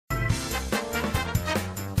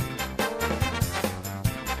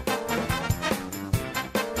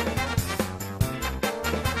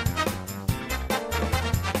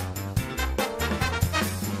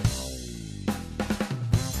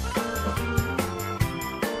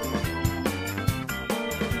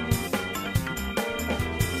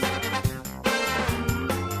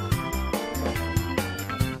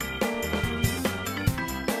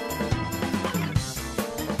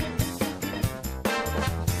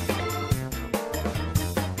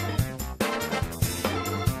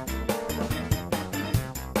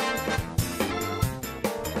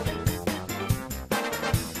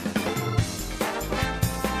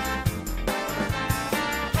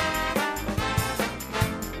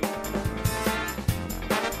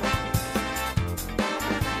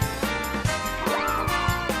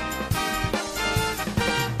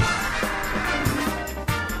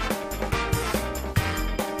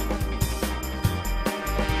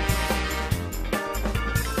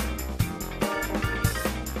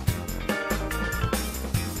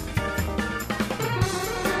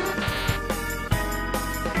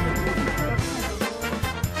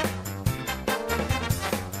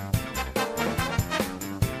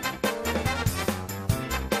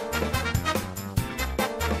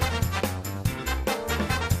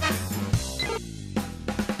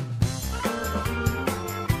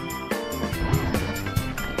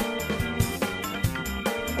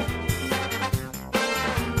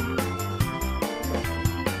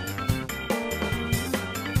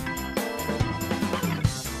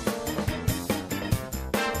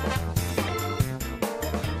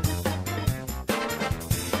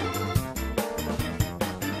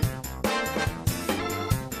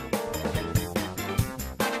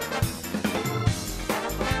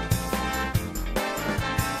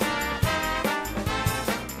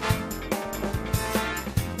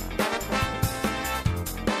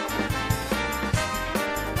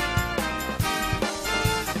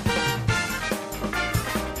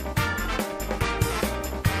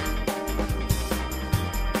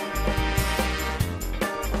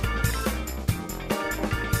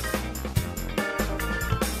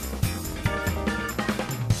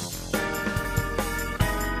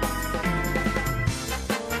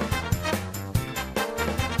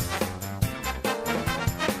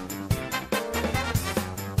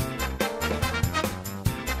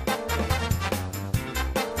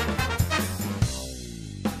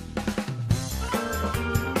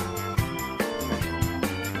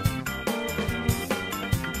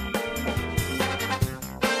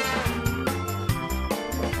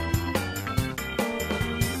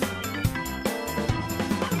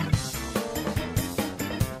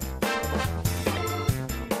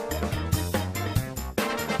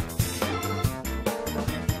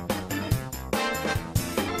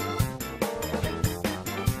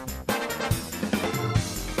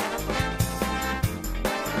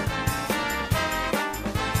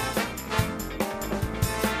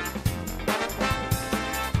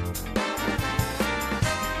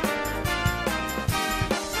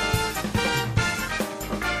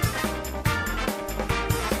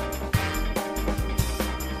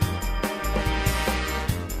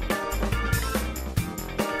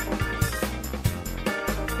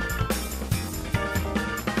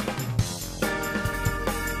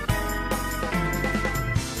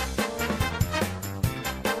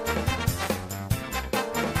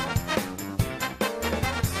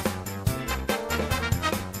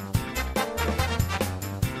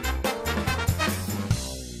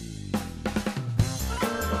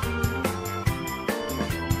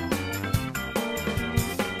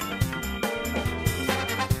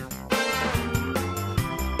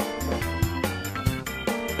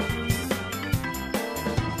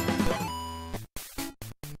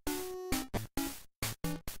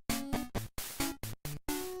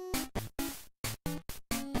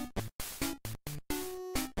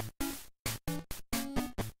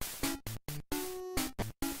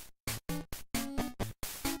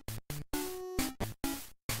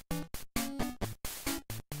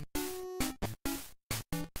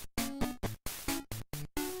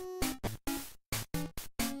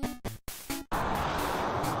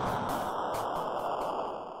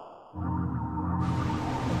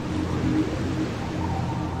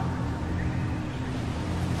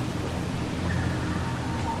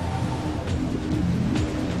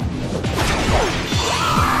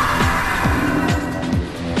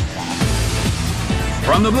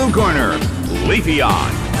From the blue corner,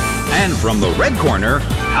 Leafeon. And from the red corner,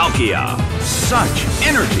 Palkia. Such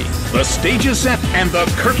energy. The stage is set and the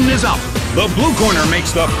curtain is up. The blue corner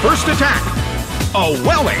makes the first attack. A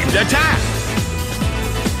well-aimed attack.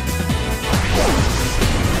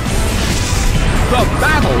 The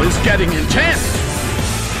battle is getting intense.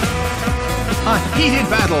 A heated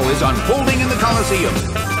battle is unfolding in the Colosseum.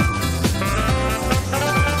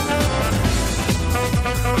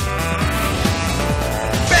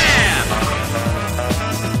 Bam!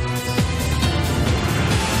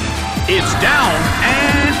 It's down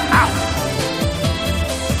and out.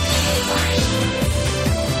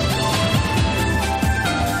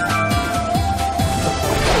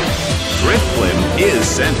 Drifblim is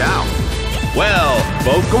sent out. Well,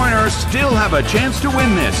 both corners still have a chance to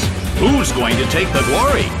win this. Who's going to take the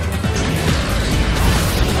glory?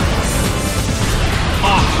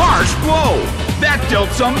 A harsh blow! That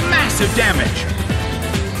dealt some massive damage.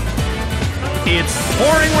 It's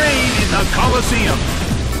pouring rain in the Colosseum.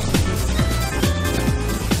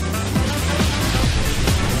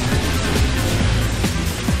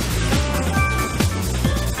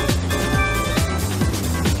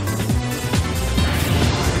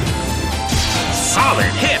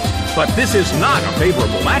 Solid hit, but this is not a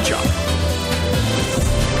favorable matchup.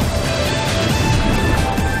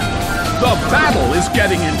 The battle is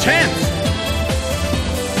getting intense.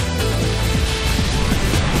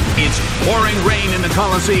 It's pouring rain in the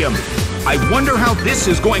Colosseum. I wonder how this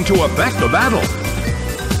is going to affect the battle.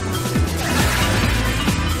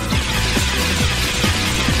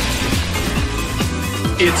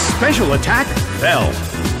 Its special attack fell.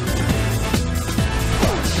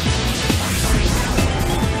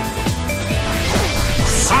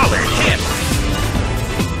 Solid hit.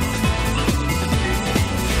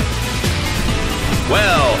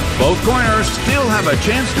 Well, both corners still have a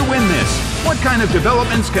chance to win this. What kind of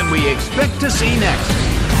developments can we expect to see next?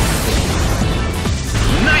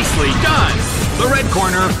 Nicely done! The red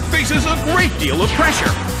corner faces a great deal of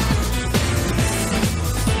pressure.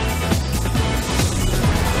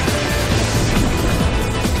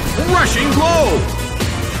 Rushing blow!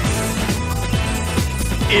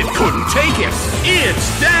 It couldn't take it!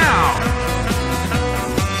 It's down!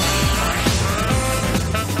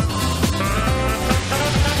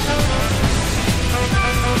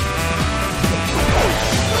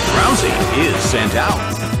 Drowzee is sent out.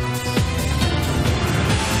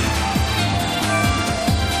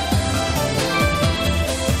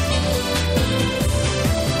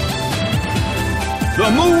 The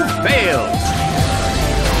move fails.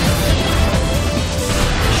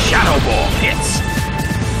 Shadow Ball hits.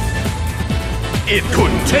 It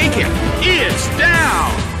couldn't take it. It's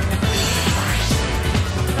down.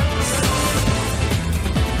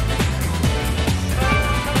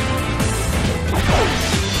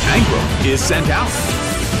 Tangrowth is sent out.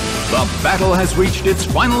 The battle has reached its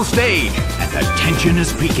final stage, and the tension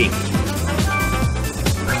is peaking.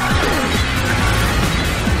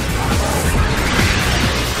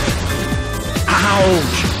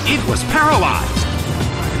 Ouch! It was paralyzed.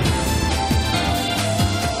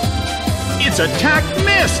 Its attack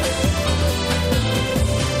missed.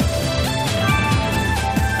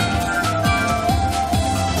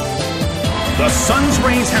 The sun's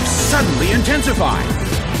rays have suddenly intensified.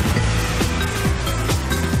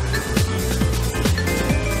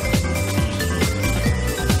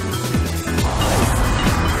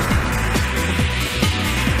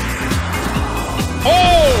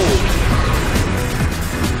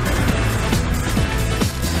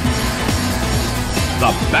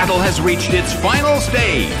 The battle has reached its final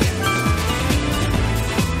stage.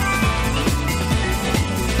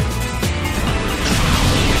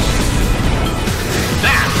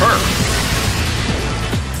 That hurt.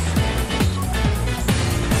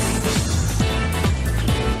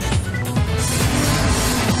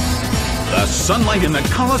 The sunlight in the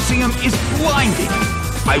Colosseum is blinding.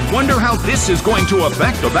 I wonder how this is going to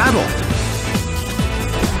affect the battle.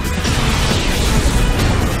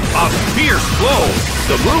 A fierce blow.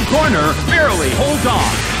 The blue corner barely holds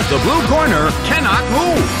on. The blue corner cannot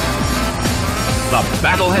move. The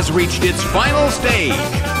battle has reached its final stage.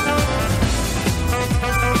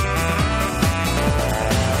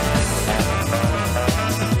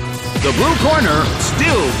 The blue corner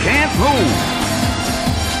still can't move.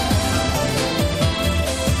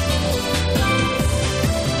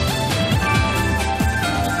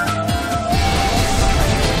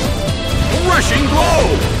 Rushing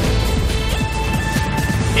blow!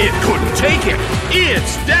 It couldn't take it!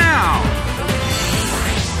 It's down!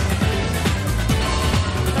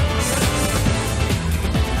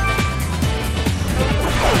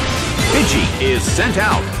 Pidgey is sent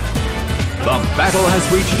out. The battle has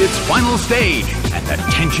reached its final stage, and the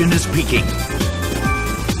tension is peaking.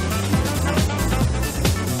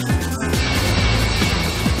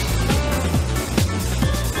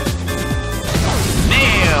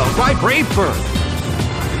 Nailed by Bravebird.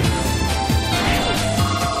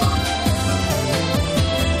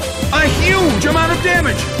 A huge amount of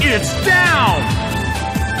damage! It's down!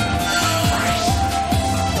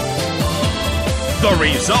 The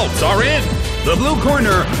results are in! The blue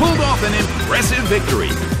corner pulled off an impressive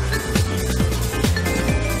victory.